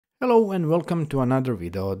Hello and welcome to another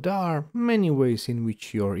video. There are many ways in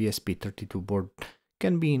which your ESP32 board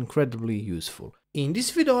can be incredibly useful. In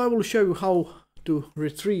this video I will show you how to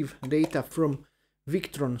retrieve data from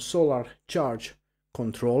Victron Solar Charge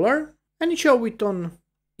controller and show it on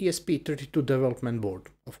ESP32 development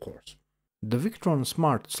board, of course. The Victron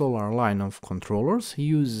Smart Solar line of controllers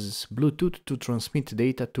uses Bluetooth to transmit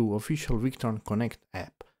data to official Victron Connect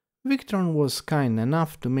app. Victron was kind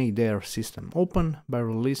enough to make their system open by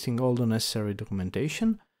releasing all the necessary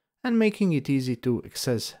documentation and making it easy to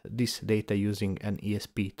access this data using an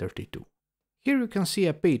ESP32. Here you can see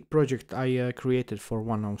a paid project I created for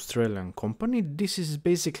one Australian company. This is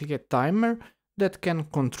basically a timer that can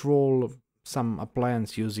control some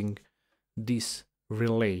appliance using this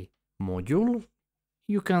relay module.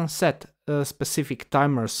 You can set specific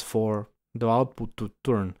timers for the output to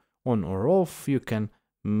turn on or off. You can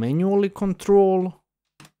manually control,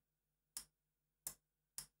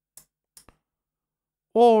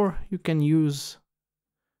 or you can use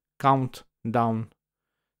countdown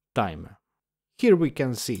timer. Here we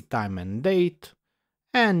can see time and date,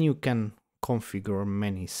 and you can configure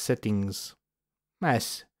many settings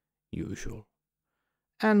as usual.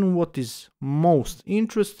 And what is most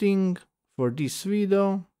interesting for this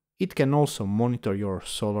video, it can also monitor your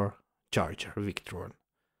solar charger Victron,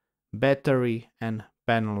 battery and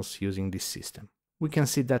panels using this system. We can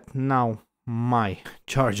see that now my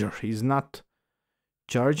charger is not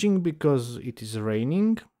charging because it is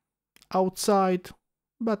raining outside,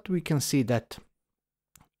 but we can see that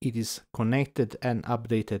it is connected and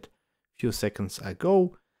updated few seconds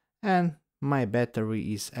ago, and my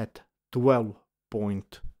battery is at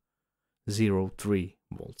 12.03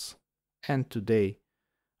 volts. And today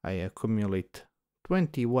I accumulate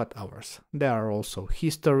 20 watt hours. There are also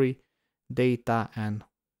history, data and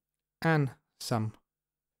some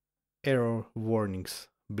error warnings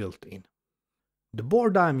built in. The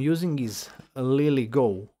board I'm using is a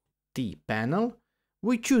LilyGo T panel.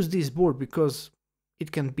 We choose this board because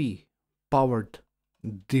it can be powered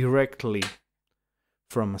directly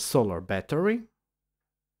from a solar battery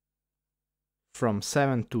from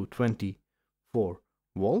 7 to 24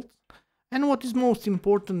 volts. And what is most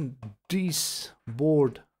important, this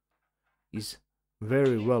board is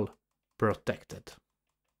very well protected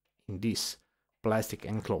in this plastic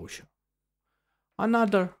enclosure.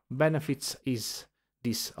 Another benefit is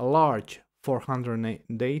this large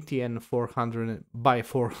 480 and 400 by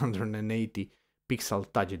 480 pixel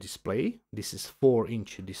touch display. This is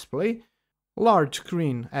 4-inch display. Large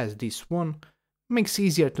screen as this one makes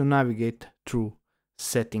easier to navigate through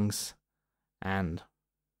settings and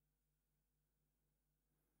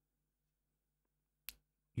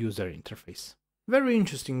user interface. Very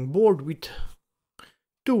interesting board with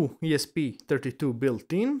two ESP32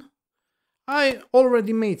 built in. I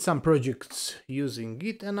already made some projects using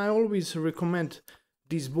it, and I always recommend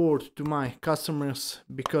this board to my customers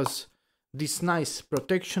because this nice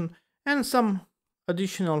protection and some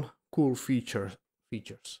additional cool features.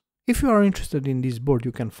 If you are interested in this board,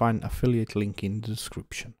 you can find affiliate link in the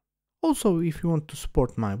description. Also, if you want to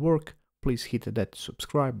support my work, please hit that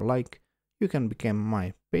subscribe, like. You can become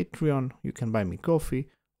my Patreon, you can buy me coffee,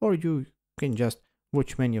 or you can just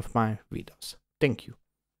watch many of my videos. Thank you.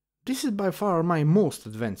 This is by far my most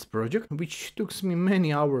advanced project, which took me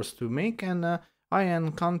many hours to make, and I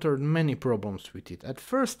encountered many problems with it. At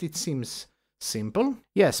first it seems simple.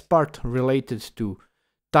 Yes, part related to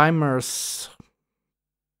timers,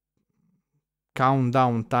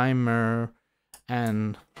 countdown timer,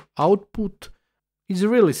 and output is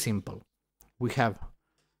really simple. We have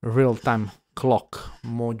real-time clock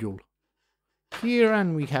module here,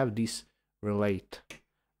 and we have this relay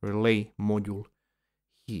module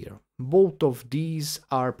here. Both of these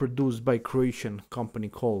are produced by Croatian company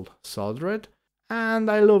called Solar, and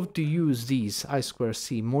I love to use these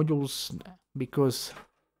I2C modules because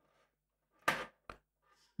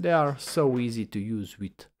they are so easy to use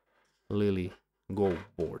with LilyGo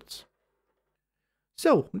boards.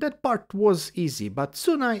 So that part was easy, but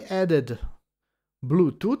soon I added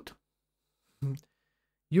Bluetooth.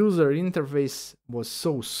 User interface was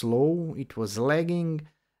so slow, it was lagging,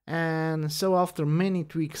 and so after many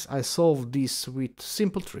tweaks I solved this with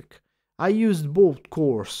simple trick. I used both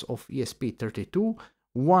cores of ESP32.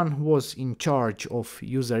 One was in charge of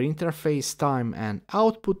user interface, time and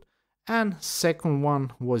output, and second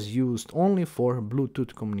one was used only for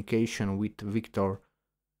Bluetooth communication with Victron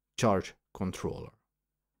Charge controller.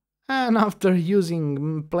 And after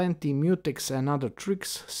using plenty mutex and other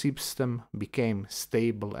tricks, system became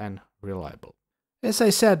stable and reliable. As I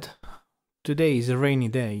said, today is a rainy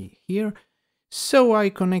day here, so I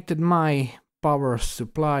connected my power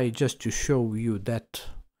supply just to show you that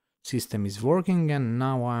system is working, and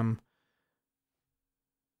now I'm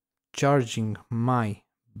charging my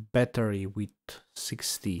battery with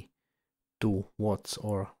 62 watts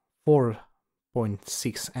or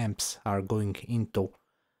 4.6 amps are going into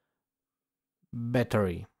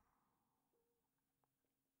battery.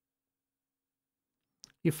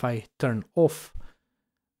 If I turn off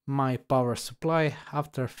my power supply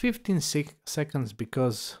after 15 seconds,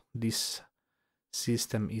 because this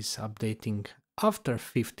system is updating after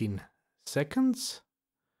 15 seconds,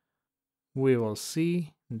 we will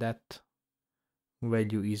see that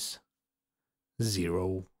value is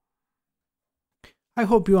 0. I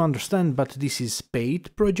hope you understand, but this is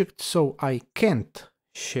paid project, so I can't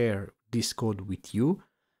share this code with you,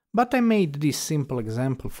 but I made this simple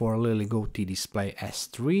example for LilyGo T-Display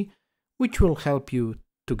S3, which will help you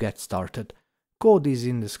to get started. Code is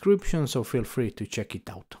in the description, so feel free to check it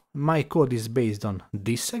out. My code is based on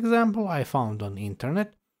this example I found on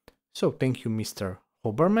internet, so thank you, Mr.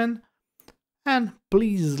 Hoberman. And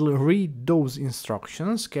please read those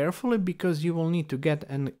instructions carefully, because you will need to get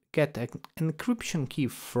an encryption key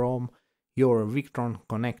from your Victron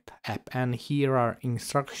Connect app, and here are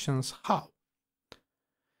instructions how.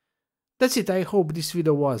 That's it. I hope this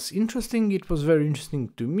video was interesting. It was very interesting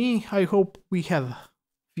to me. I hope we have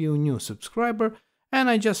few new subscribers, and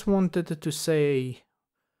I just wanted to say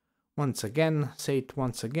it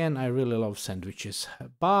once again, I really love sandwiches.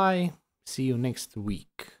 Bye. See you next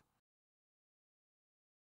week.